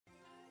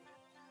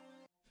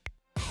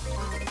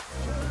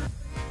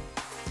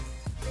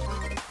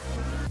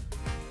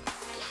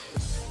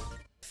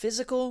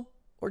Physical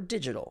or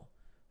digital?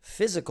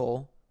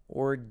 Physical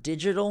or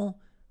digital?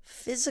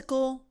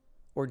 Physical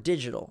or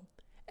digital?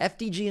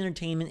 FDG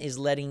Entertainment is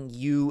letting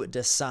you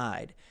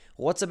decide.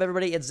 What's up,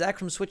 everybody? It's Zach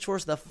from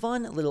Switchforce. The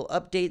fun little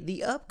update.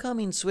 The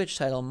upcoming Switch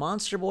title,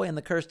 Monster Boy and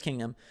the Cursed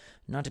Kingdom,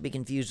 not to be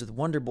confused with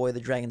Wonder Boy, the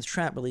Dragon's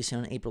Trap, releasing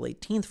on April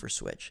 18th for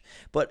Switch.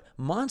 But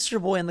Monster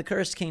Boy and the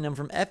Cursed Kingdom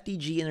from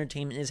FDG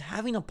Entertainment is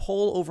having a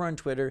poll over on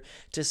Twitter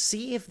to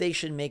see if they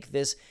should make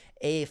this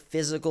a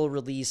physical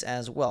release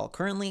as well.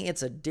 Currently,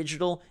 it's a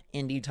digital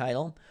indie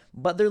title,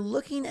 but they're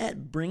looking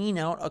at bringing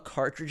out a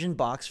cartridge and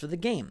box for the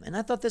game. And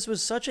I thought this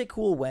was such a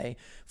cool way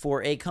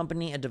for a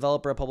company, a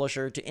developer, a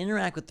publisher to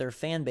interact with their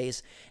fan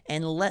base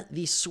and let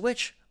the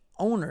Switch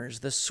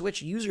owners, the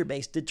Switch user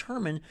base,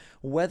 determine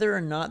whether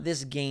or not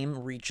this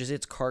game reaches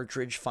its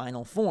cartridge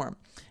final form.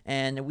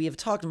 And we have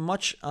talked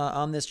much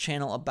on this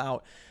channel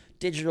about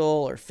digital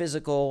or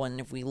physical,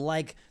 and if we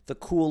like the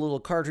cool little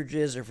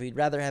cartridges, or if we'd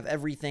rather have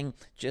everything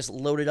just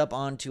loaded up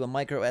onto a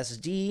micro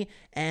SD.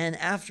 And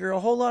after a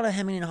whole lot of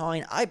hemming and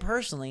hawing, I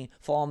personally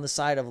fall on the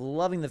side of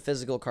loving the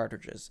physical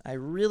cartridges. I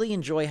really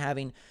enjoy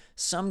having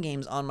some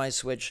games on my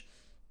Switch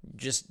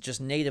just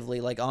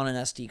natively, like on an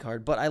SD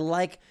card, but I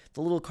like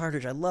the little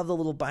cartridge. I love the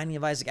little Binding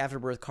of Isaac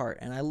Afterbirth cart,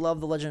 and I love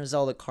the Legend of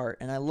Zelda cart,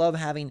 and I love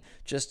having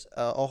just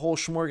a whole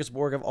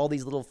smorgasbord of all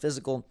these little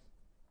physical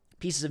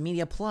pieces of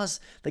media. Plus,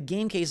 the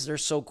game cases are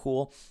so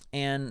cool,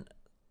 and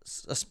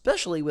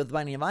especially with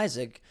Binding of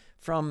Isaac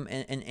from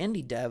an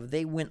indie dev,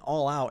 they went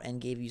all out and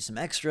gave you some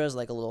extras,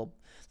 like a little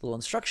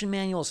instruction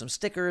manual, some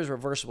stickers,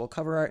 reversible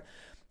cover art.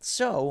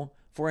 So,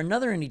 for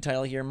another indie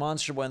title here,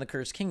 Monster Boy and the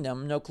Cursed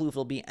Kingdom, no clue if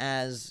it'll be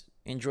as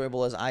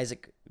enjoyable as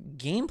Isaac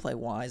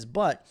gameplay-wise,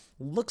 but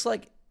looks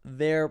like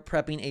they're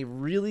prepping a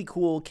really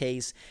cool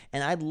case,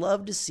 and I'd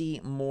love to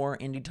see more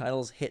indie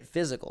titles hit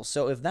physical.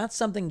 So if that's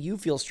something you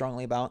feel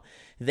strongly about,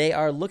 they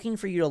are looking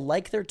for you to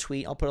like their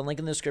tweet. I'll put a link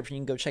in the description.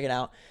 You can go check it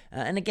out.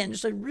 And again,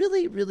 just a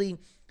really, really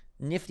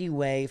nifty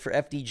way for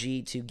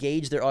FDG to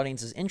gauge their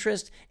audience's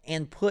interest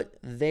and put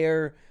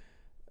their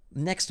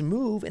next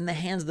move in the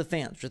hands of the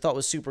fans, which I thought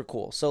was super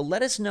cool. So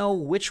let us know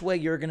which way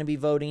you're going to be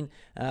voting,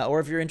 or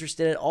if you're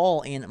interested at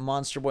all in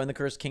Monster Boy and the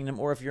Cursed Kingdom,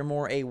 or if you're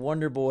more a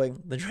Wonder Boy,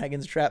 the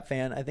Dragon's Trap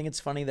fan. I think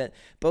it's funny that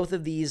both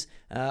of these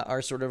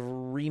are sort of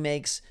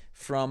remakes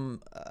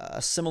from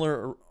a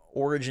similar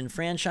origin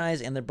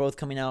franchise, and they're both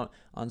coming out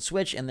on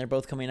Switch, and they're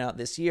both coming out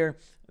this year.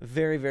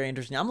 Very, very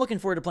interesting. I'm looking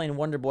forward to playing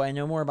Wonder Boy. I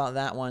know more about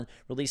that one,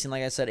 releasing,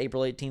 like I said,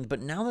 April 18th.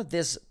 But now that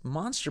this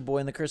Monster Boy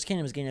and the Cursed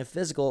Kingdom is getting a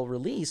physical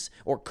release,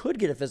 or could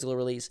get a physical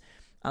release,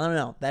 I don't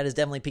know. That has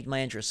definitely piqued my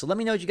interest. So let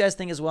me know what you guys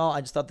think as well.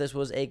 I just thought this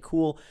was a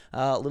cool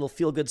little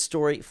feel-good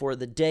story for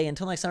the day.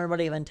 Until next time,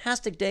 everybody, have a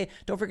fantastic day.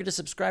 Don't forget to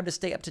subscribe to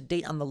stay up to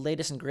date on the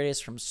latest and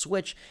greatest from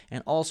Switch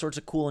and all sorts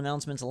of cool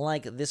announcements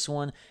like this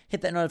one.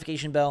 Hit that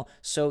notification bell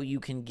so you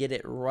can get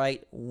it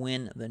right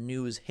when the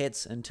news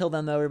hits. Until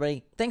then, though,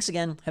 everybody, thanks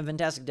again. Have a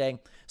fantastic day.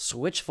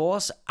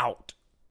 Switchforce out.